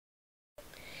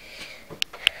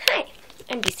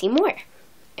NBC More,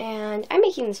 and I'm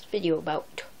making this video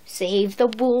about Save the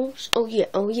Wolves. Oh yeah,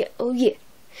 oh yeah, oh yeah.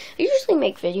 I usually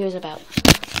make videos about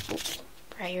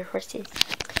prior horses,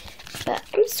 but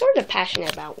I'm sort of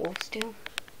passionate about wolves too.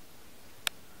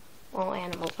 All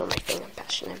animals are my thing I'm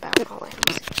passionate about. All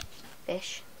animals.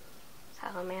 Fish,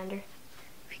 salamander.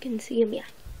 If you can see him, yeah.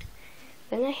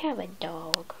 Then I have a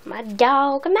dog. My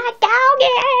dog,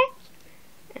 yeah!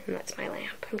 And that's my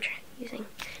lamp I'm using.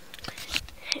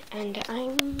 And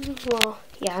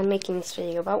I'm making this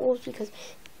video about wolves because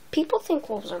people think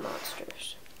wolves are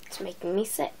monsters. It's making me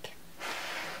sick.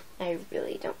 I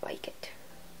really don't like it.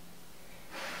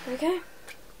 Okay?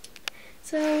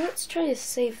 So let's try to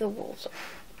save the wolves.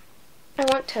 I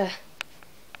want to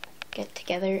get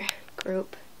together,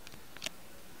 group,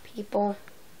 people.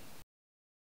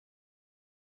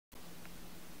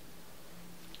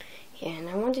 Yeah, and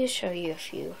I wanted to show you a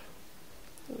few,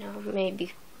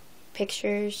 maybe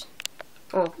pictures.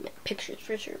 Oh, pictures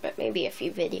for sure, but maybe a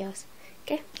few videos.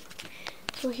 Okay?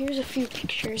 So here's a few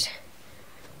pictures.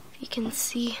 If you can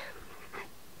see.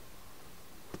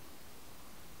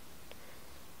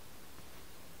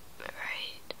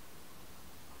 Alright.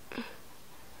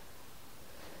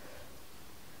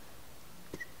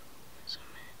 So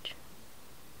much.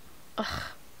 Ugh.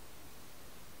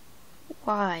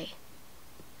 Why?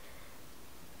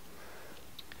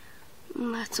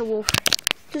 That's a wolf.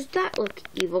 Does that look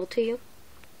evil to you?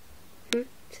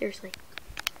 Seriously.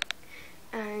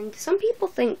 And some people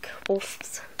think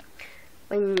wolves,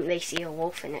 when they see a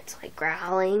wolf and it's like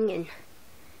growling and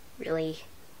really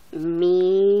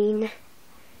mean.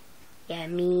 Yeah,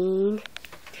 mean.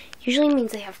 Usually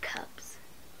means they have cubs.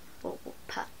 Well,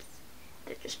 pups.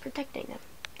 They're just protecting them.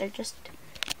 They're just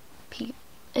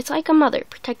it's like a mother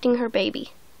protecting her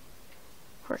baby.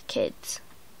 Or kids.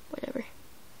 Whatever.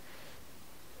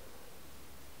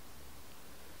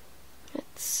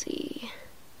 Let's see.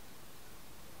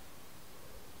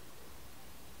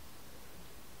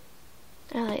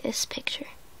 I like this picture.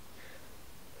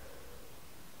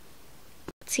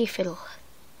 Let's see if it'll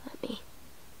let me.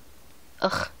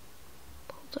 Ugh.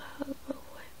 Pull the hell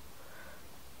away.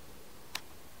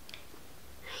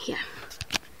 Yeah.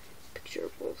 Picture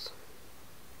of wolves.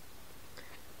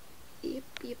 Yep.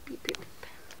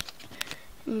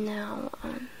 Now,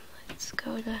 let's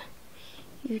go to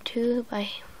YouTube.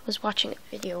 I was watching a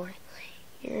video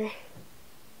here.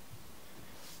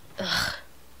 Ugh.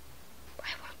 Why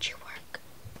won't you work?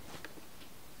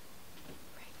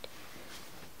 Right.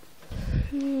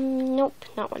 Nope,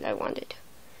 not what I wanted.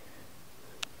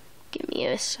 Give me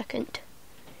a second.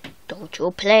 Don't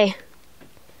you play.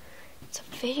 It's a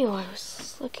video I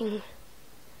was looking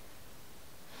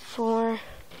for.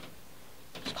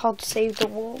 It's called Save the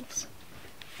Wolves.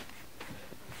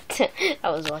 I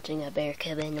was watching a bear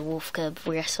cub and a wolf cub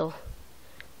wrestle.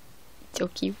 So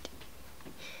cute.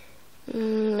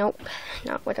 Nope,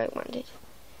 not what I wanted.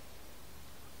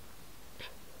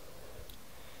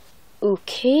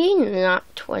 Okay,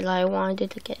 not what I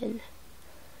wanted again.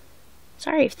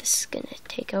 Sorry if this is gonna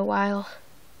take a while.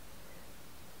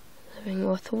 Living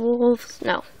with wolves?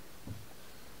 No.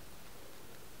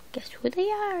 Guess who they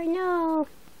are? No.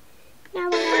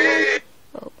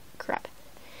 Oh, crap.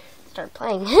 Start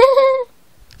playing.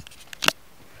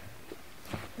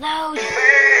 Loud. Oh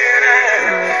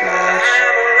gosh.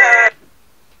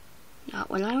 Not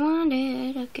what I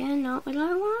wanted. Again, not what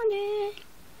I wanted.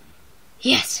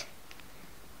 Yes.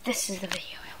 This is the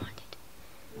video I wanted.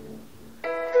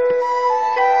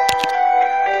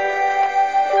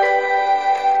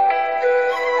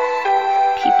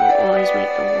 People always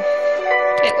make the wolf.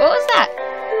 Wait, what was that?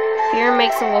 Fear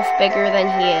makes the wolf bigger than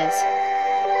he is.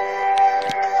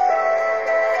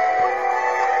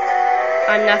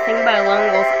 I'm nothing but a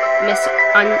lone wolf,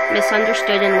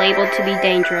 misunderstood and labeled to be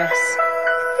dangerous.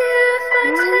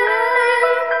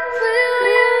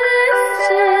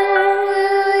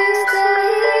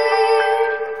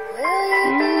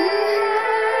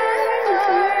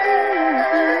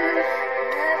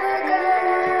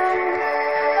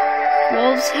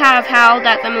 Wolves have howled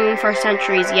at the moon for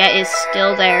centuries, yet is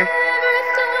still there.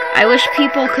 I wish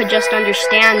people could just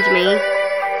understand me.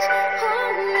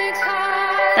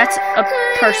 That's a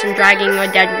person dragging a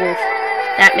dead wolf.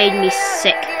 That made me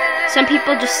sick. Some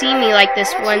people just see me like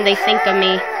this when they think of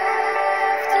me.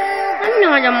 I'm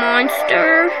not a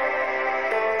monster.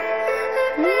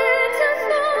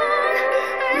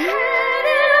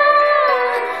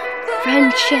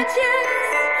 Friendship.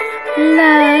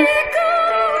 Love.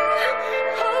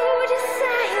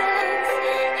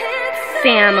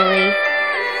 Family.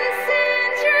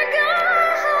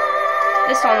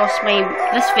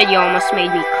 This video almost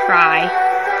made me cry.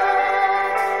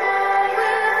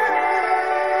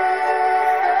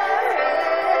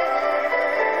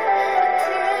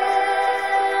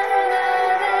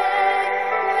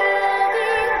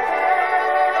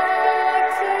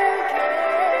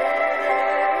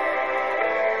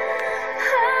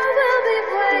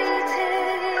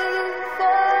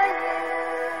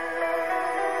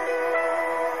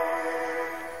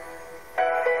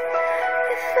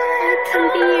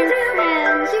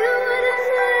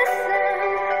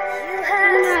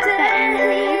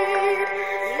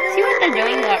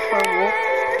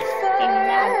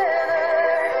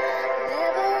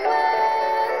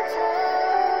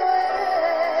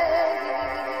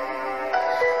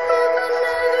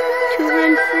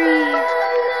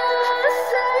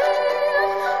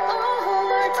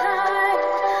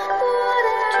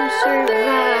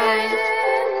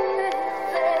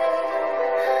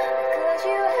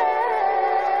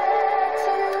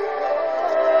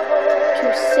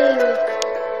 to sing.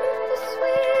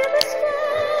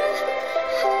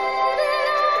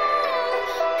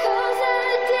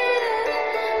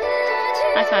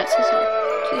 I thought it said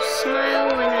to smile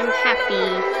when I'm happy.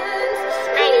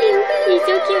 Smiling, he's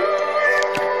so cute.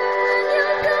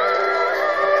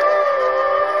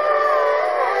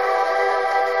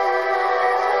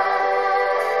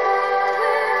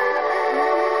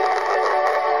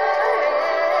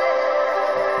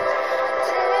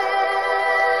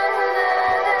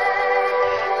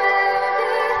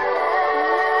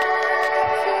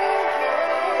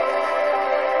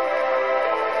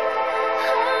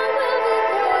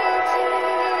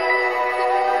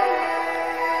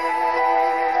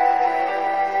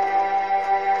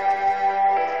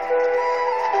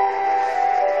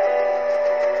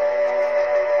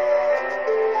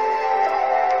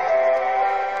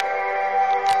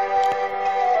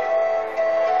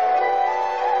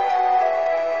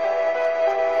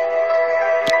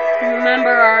 Remember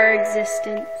our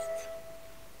existence.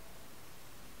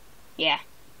 Yeah,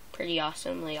 pretty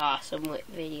awesome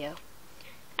video.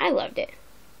 I loved it.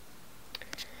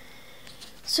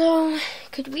 So,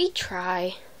 could we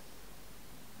try,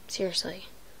 seriously,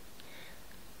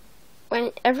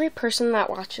 when every person that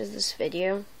watches this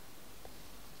video,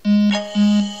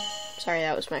 sorry,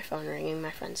 that was my phone ringing,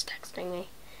 my friend's texting me.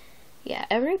 Yeah,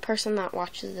 every person that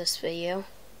watches this video,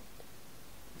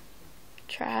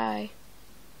 try.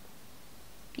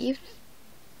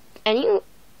 Any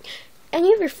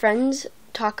of your friends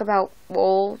talk about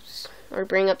wolves or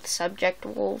bring up the subject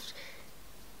wolves,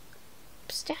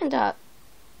 stand up.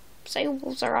 Say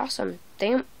wolves are awesome.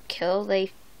 They don't kill,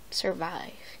 they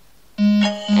survive.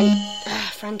 And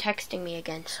friend texting me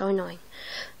again, so annoying.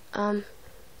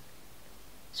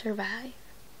 Survive.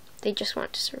 They just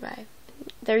want to survive.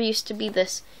 There used to be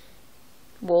this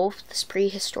wolf, this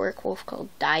prehistoric wolf called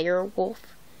dire wolf.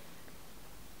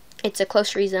 It's a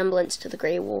close resemblance to the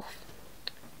gray wolf.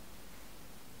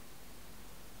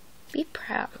 Be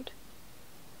proud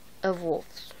of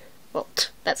wolves. Well,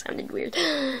 that sounded weird.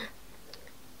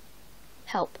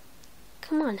 Help.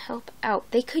 Come on, help out.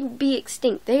 They could be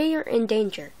extinct. They are in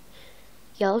danger.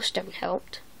 Yellowstone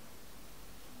helped.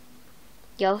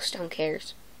 Yellowstone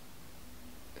cares.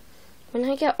 When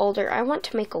I get older, I want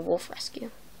to make a wolf rescue.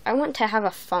 I want to have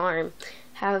a farm,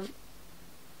 have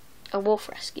a wolf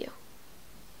rescue.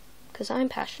 Because I'm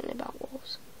passionate about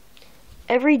wolves.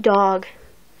 Every dog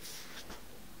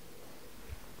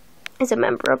is a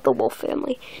member of the wolf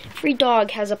family. Every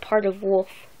dog has a part of wolf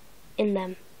in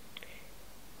them.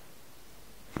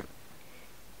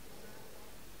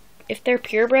 If they're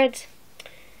purebreds,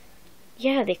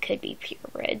 yeah, they could be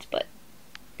purebreds, but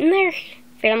in their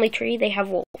family tree, they have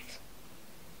wolves.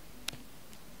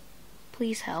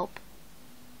 Please help.